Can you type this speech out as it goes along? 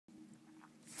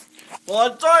Well,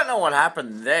 I don't know what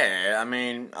happened there. I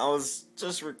mean, I was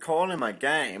just recording my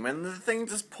game, and the thing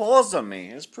just paused on me.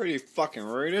 It's pretty fucking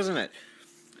rude, isn't it?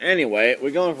 Anyway,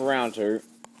 we're going for round two.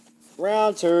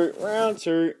 Round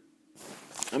two.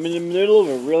 I'm in the middle of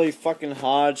a really fucking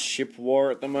hard ship war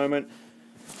at the moment.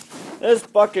 There's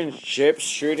fucking ships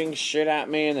shooting shit at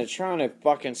me, and they're trying to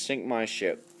fucking sink my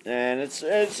ship. And it's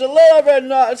a little bit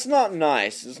it's not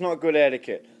nice. It's not good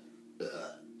etiquette.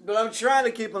 But I'm trying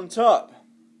to keep on top.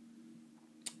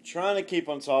 Trying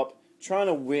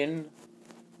to win,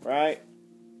 right?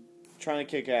 Trying to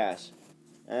kick ass.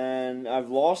 And I've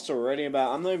lost already I'm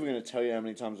not even going to tell you how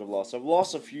many times I've lost. I've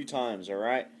lost a few times,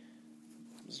 alright?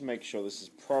 Just make sure this is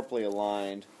properly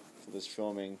aligned for this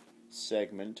filming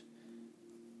segment.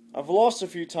 I've lost a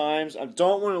few times. I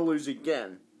don't want to lose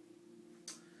again.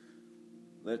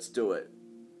 Let's do it.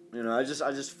 You know, I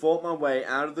just fought my way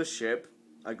out of the ship.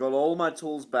 I got all my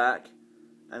tools back,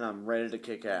 and I'm ready to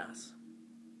kick ass.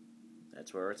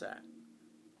 That's where it's at.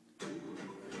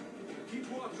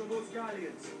 Keep watch on those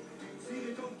galleons. See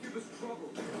they don't give us trouble.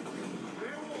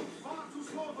 They're all far too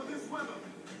small for this weather.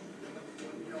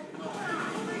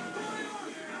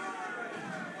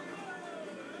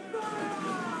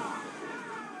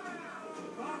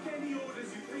 Bark any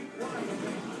orders you think right.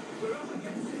 We're up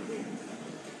against it here.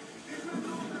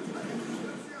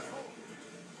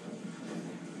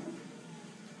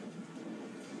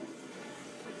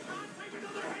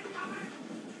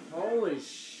 Holy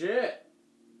shit.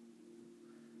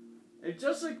 It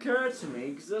just occurred to me,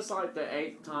 because that's like the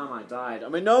 8th time I died. I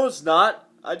mean, no, it's not.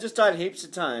 I just died heaps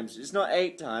of times. It's not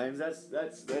 8 times.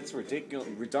 That's ridiculous.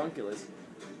 Redunculous.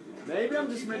 Maybe I'm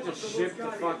just meant to ship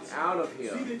the fuck out of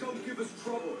here. See they don't give us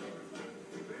trouble.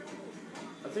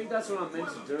 I think that's what I'm meant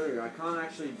to do. I can't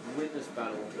actually win this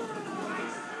battle.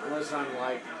 Unless I'm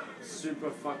like super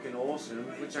fucking awesome,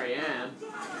 which I am.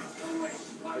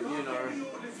 But you know, I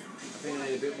think I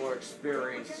need a bit more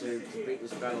experience to beat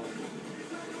this battle.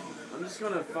 I'm just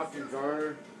gonna fucking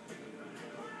go.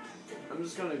 I'm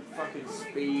just gonna fucking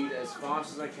speed as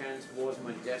fast as I can towards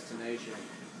my destination.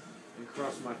 And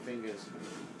cross my fingers.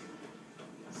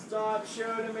 Stop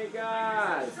shooting me,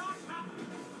 guys!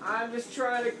 I'm just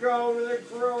trying to go to the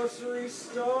grocery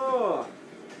store!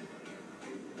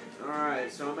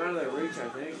 Alright, so I'm out of their reach, I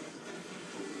think.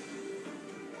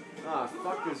 Ah,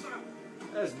 fuck,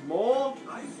 there's more?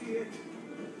 I see it.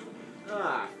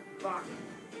 Ah, fuck.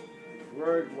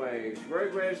 Rogue waves.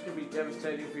 Rogue waves can be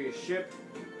devastating for your ship.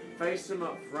 Face them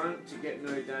up front to get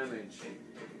no damage.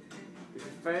 If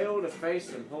you fail to face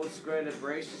them, hold square to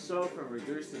brace yourself and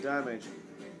reduce the damage.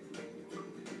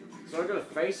 So I gotta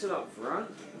face it up front?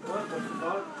 What the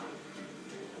fuck?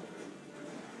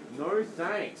 No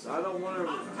thanks. I don't wanna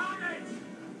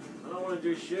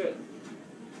do shit.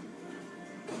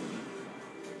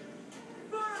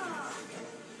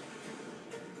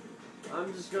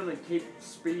 I'm just gonna keep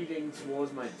speeding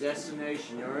towards my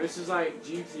destination, you know? This is like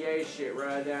GTA shit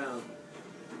right now.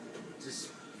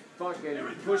 Just fucking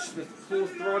push the full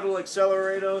throttle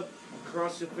accelerator,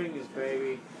 cross your fingers,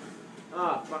 baby.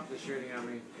 Ah, fuck, they're shooting at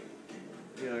me.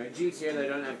 You know, in GTA they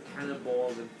don't have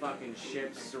cannonballs and fucking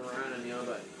ships surrounding you,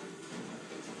 but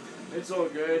it's all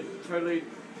good. Totally,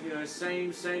 you know,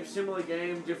 similar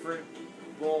game, different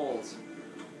balls.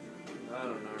 I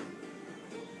don't know.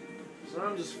 So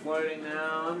I'm just floating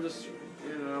now. I'm just,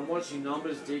 you know, I'm watching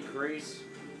numbers decrease.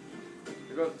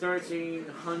 I've got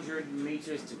 1,300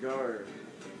 meters to go.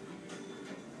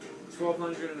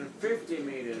 1,250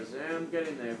 meters, and I'm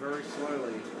getting there very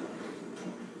slowly.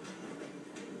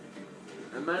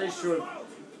 I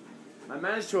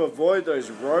managed to avoid those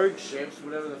rogue ships,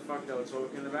 whatever the fuck they were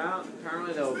talking about.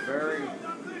 Apparently they were very,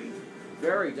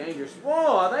 very dangerous.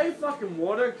 Whoa, are they fucking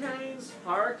water canes?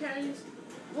 Hurricanes?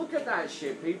 Look at that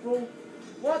shit, people.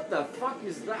 What the fuck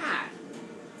is that?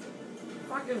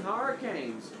 Fucking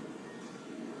hurricanes.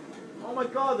 Oh my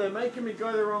god, they're making me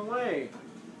go the wrong way.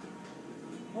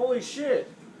 Holy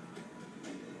shit.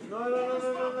 No.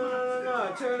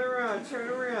 Turn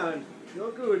around.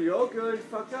 You're good.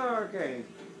 Fuck the hurricane.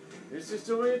 It's just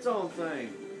doing its own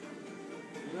thing.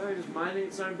 You know, just minding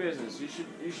its own business. You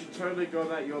should totally go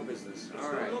about your business.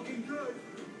 Alright. Looking good.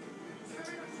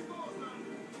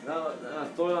 I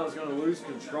thought I was going to lose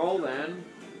control then,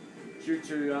 due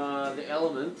to the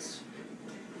elements,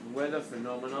 weather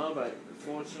phenomena, but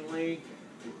fortunately,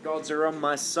 the gods are on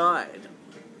my side.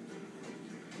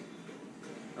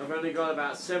 I've only got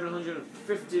about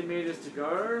 750 meters to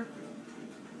go,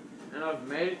 and I've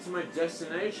made it to my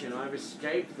destination. I've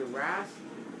escaped the wrath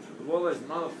of all those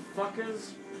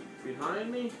motherfuckers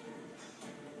behind me.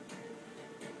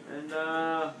 And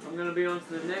I'm going to be on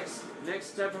to the next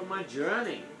step of my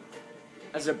journey.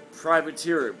 as a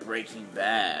privateer at Breaking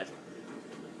Bad.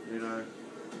 You know?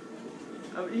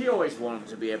 I mean, he always wanted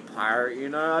to be a pirate, you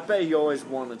know? I bet he always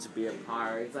wanted to be a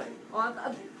pirate. He's like,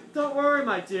 oh, don't worry,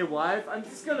 my dear wife. I'm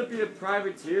just gonna be a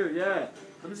privateer, yeah.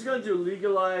 I'm just gonna do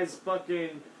legalized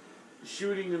fucking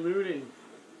shooting and looting.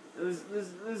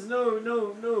 There's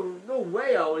no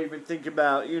way I'll even think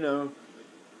about, you know,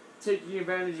 taking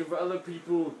advantage of other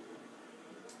people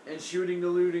and shooting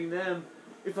and looting them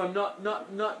if I'm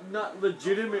not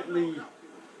legitimately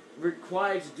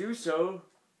required to do so.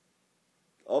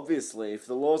 Obviously, if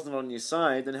the law's not on your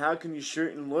side, then how can you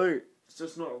shoot and loot? It's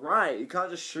just not right. You can't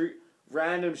just shoot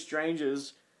random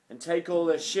strangers and take all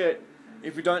their shit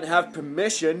if you don't have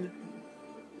permission.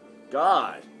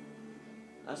 God.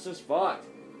 That's just fucked.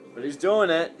 But he's doing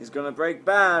it. He's gonna break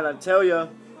bad, I tell ya.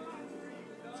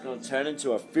 He's gonna turn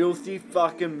into a filthy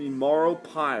fucking immoral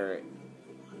pirate.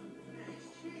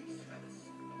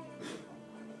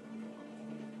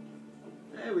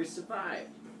 Hey, we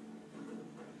survived.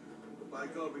 By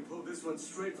God, we pulled this one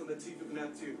straight from the teeth of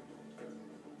Neptune.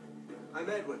 I'm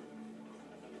Edwin.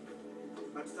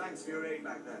 Much thanks for your aid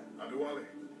back there. Adewale.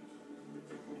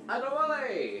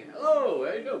 Adewale! Hello,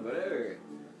 how you doing, buddy?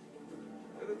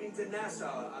 Ever been to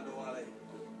Nassau, Adewale?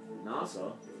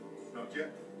 NASA? Not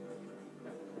yet.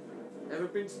 Ever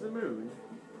been to the moon?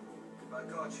 By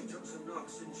God, she took some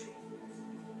knocks, didn't she?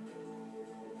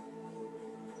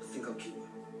 I think I'll keep her.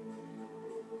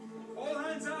 All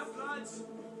hands aft, lads!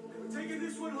 We're taking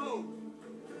this one home.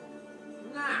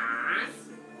 Nice!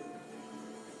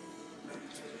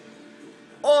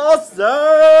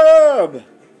 Awesome!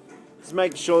 Just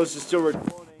making sure this is still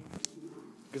recording,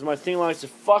 because my thing likes to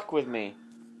fuck with me.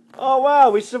 Oh wow,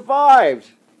 we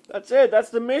survived! That's it, that's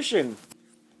the mission.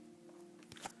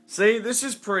 See, this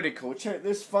is pretty cool. Check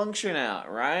this function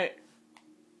out, right?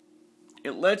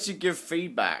 It lets you give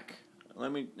feedback. How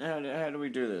do we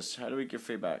do this? How do we give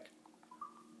feedback?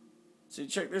 See,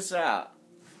 check this out.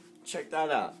 Check that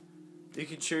out. You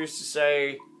can choose to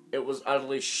say it was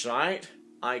utterly shite,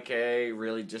 aka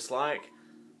really dislike.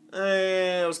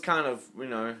 It was kind of, you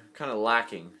know, kind of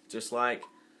lacking. Just like,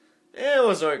 it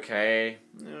was okay.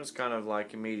 It was kind of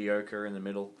like a mediocre in the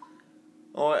middle.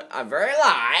 Or I very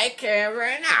like,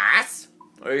 very nice.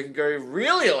 Or you can go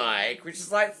really like, which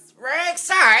is like very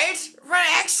excited,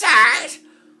 very excited.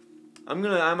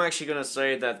 I'm actually gonna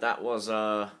say that was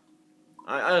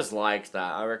I just liked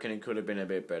that. I reckon it could have been a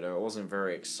bit better. It wasn't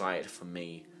very excited for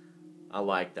me. I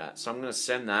like that. So I'm going to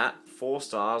send that 4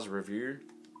 stars review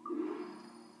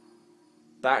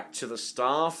back to the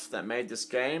staff that made this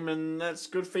game, and that's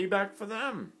good feedback for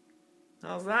them.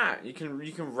 How's that? You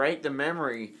can rate the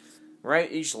memory,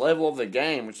 rate each level of the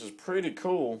game, which is pretty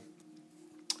cool.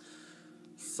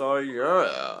 So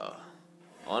yeah,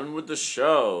 on with the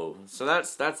show. So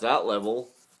that's that level.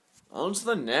 On to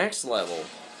the next level.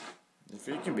 If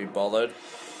you can be bothered,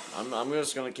 I'm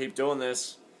just gonna keep doing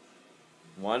this.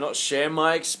 Why not share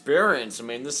my experience? I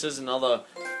mean, this is another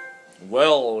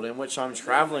world in which I'm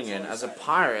traveling in as a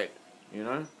pirate, you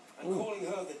know? I'm calling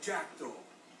her the Jackdaw.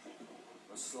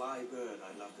 A sly bird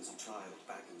I loved as a child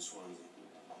back in Swansea.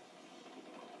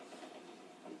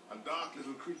 A dark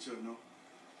little creature, no?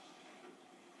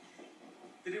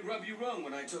 Did it rub you wrong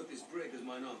when I took this brig as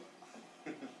mine own?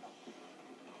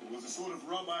 It was the sort of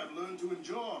rub I have learned to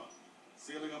endure,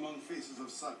 sailing among faces of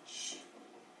such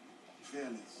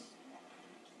fairness.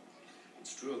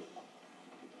 It's true.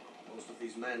 Most of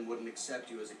these men wouldn't accept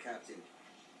you as a captain.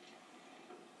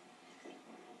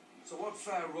 So what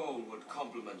fair role would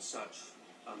complement such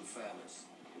unfairness?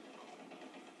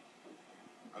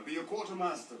 I'll be your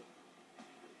quartermaster.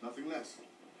 Nothing less.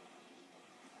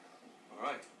 All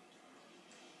right.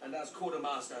 And as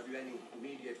quartermaster, have you any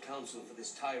immediate counsel for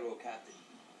this Tyro captain?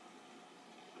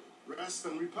 Rest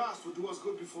and repast would do us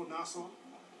good before Nassau.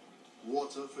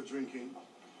 Water for drinking.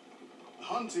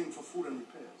 Hunting for food and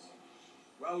repairs.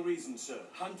 Well reasoned, sir.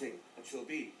 Hunting, it shall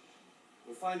be.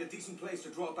 We'll find a decent place to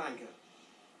drop anchor.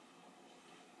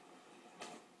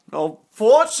 Well,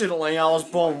 fortunately, I was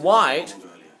born white,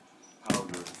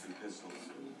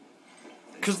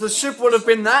 because the ship would have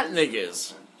been that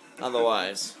niggers,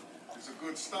 otherwise. It's a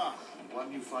good start.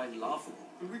 One you find laughable.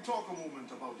 Could we talk a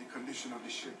moment about the condition of the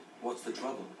ship? What's the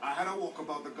trouble? I had a walk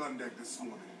about the gun deck this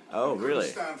morning. Oh, I couldn't really?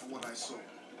 stand for what I saw.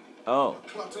 Oh. A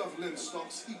clutter of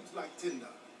linstocks heaped like tinder,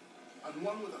 and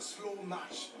one with a slow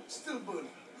match still burning.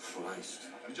 Christ.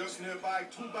 And just nearby,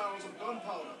 2 barrels of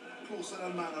gunpowder, closer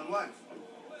than man and wife,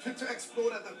 fit to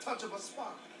explode at the touch of a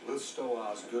spark. We'll stow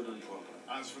ours good and proper.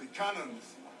 As for the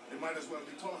cannons, they might as well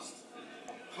be tossed.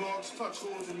 Clogs, touch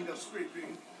holes in need of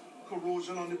scraping,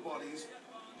 corrosion on the bodies,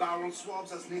 barrel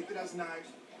swabs as naked as night,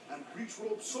 and breech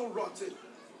ropes so rotted,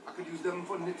 I could use them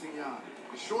for knitting yarn.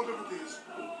 The short of it is,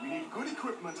 we need good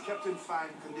equipment kept in fine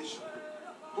condition.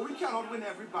 But we cannot win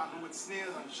every battle with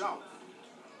snares and shouts.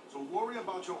 So worry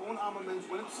about your own armament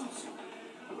when it suits you.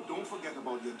 But don't forget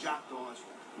about your jackdaws.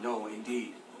 No,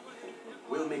 indeed.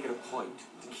 We'll make it a point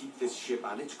to keep this ship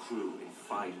and its crew in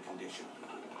fine condition.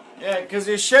 Yeah, because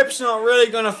your ship's not really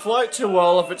going to float too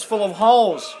well if it's full of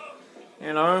holes.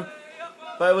 You know?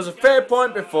 But it was a fair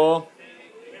point before.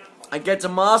 I get to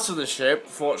master the ship,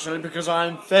 fortunately, because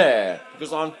I'm fair.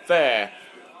 Because I'm fair.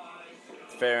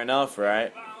 Fair enough,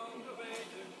 right?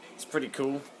 It's pretty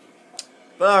cool.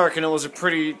 But I reckon it was a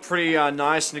pretty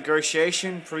nice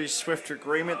negotiation, pretty swift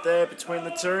agreement there between the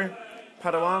two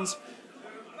Padawans.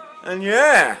 And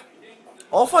yeah,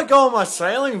 off I go on my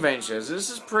sailing ventures. This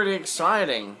is pretty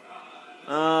exciting.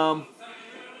 I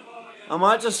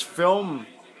might just film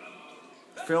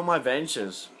my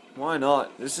ventures. Why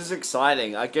not? This is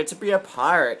exciting. I get to be a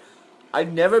pirate.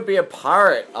 I'd never be a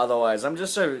pirate otherwise. I'm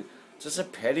just a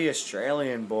petty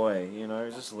Australian boy, you know,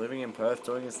 just living in Perth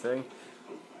doing his thing.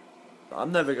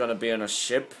 I'm never gonna be on a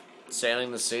ship,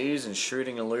 sailing the seas and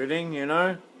shooting and looting, you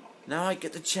know? Now I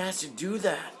get the chance to do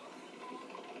that.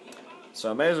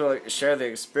 So I may as well share the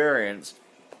experience.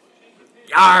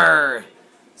 Yarr!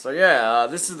 So yeah,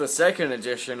 this is the second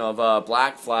edition of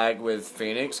Black Flag with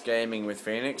Phoenix, Gaming with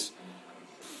Phoenix.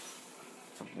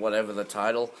 Whatever the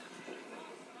title.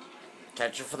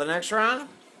 Catch you for the next round?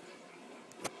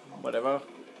 Whatever.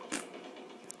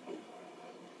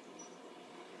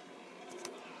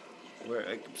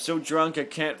 I'm so drunk I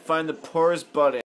can't find the pause button.